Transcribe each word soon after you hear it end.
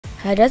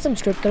I did some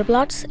script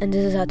plots, and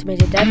this is how to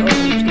make a dev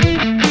only tool.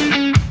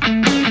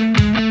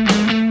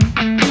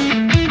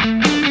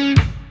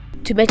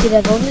 To make a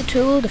dev only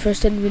tool, the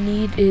first thing we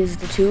need is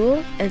the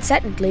tool, and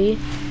secondly,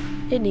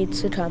 it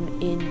needs to come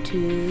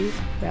into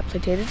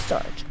replicated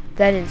storage.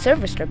 Then in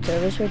server script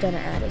service, we're gonna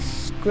add a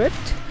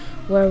script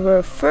where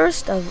we're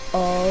first of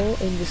all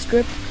in the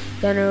script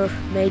gonna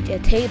make a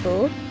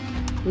table,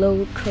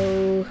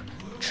 local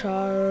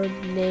char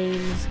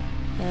names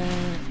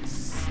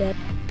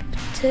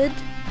accepted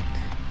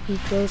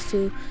equals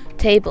to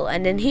table,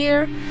 and in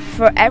here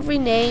for every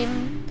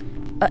name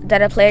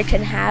that a player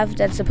can have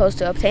that's supposed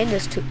to obtain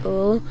this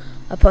tool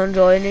upon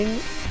joining,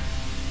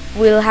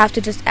 we'll have to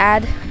just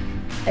add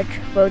a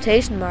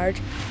quotation mark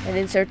and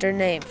insert their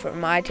name. For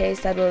my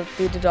case, that will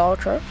be the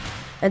ddoelker,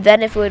 and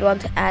then if we would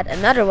want to add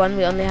another one,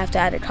 we only have to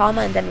add a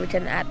comma, and then we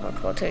can add more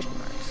quotation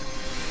marks.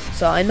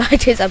 So in my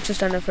case, I'm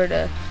just gonna, for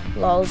the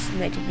lols,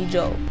 make it be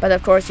Joe, but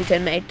of course you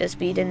can make this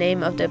be the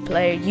name of the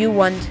player you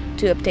want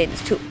to obtain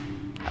this tool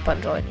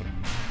upon joining.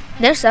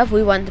 Next up,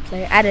 we want the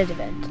player added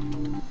event,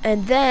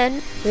 and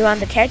then we want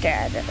the character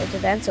added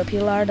event. So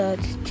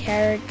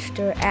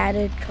plar.character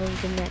added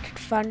connected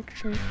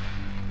function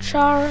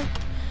char,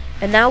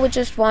 and now we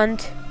just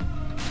want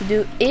to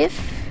do if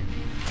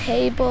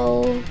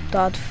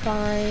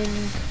table.find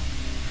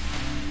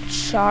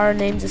char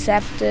names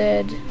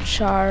accepted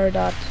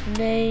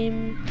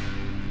char.name,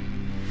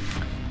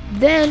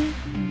 then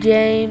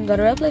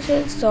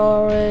game.replicate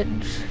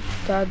storage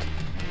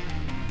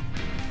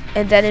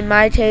and then in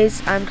my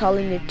case I'm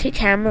calling it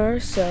tickhammer,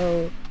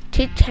 so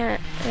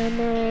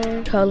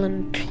tickhammer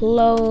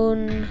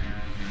clone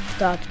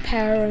dot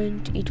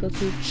parent equals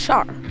to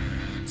char.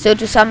 So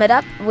to sum it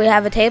up, we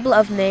have a table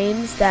of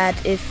names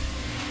that if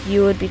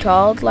you would be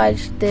called like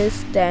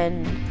this,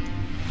 then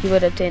you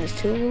would obtain this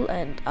tool,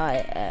 and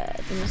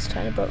this is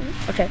kind of broken.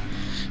 Okay,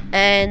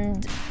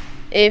 and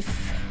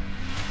if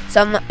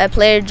a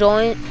player a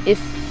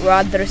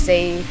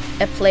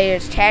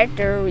player's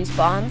character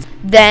respawns,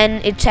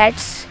 then it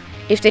checks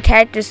if the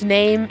character's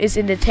name is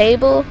in the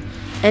table,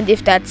 and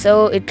if that's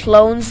so, it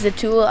clones the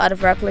tool out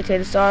of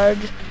replicated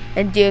storage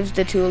and gives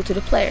the tool to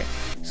the player.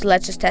 So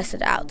let's just test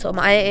it out. So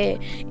my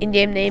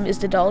in-game name is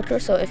the ddoelker,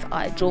 so if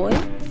I join,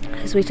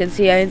 as we can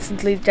see, I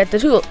instantly get the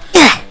tool.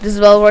 This as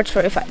well works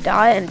for if I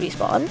die and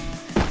respawn,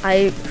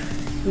 I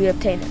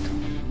re-obtain it.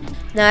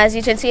 Now as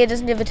you can see, it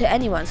doesn't give it to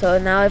anyone, so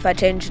now if I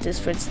change this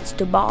for instance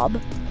to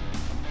Bob,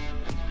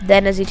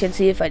 then as you can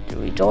see, if I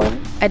rejoin,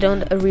 I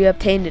don't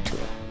re-obtain the tool.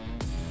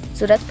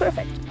 So that's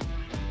perfect.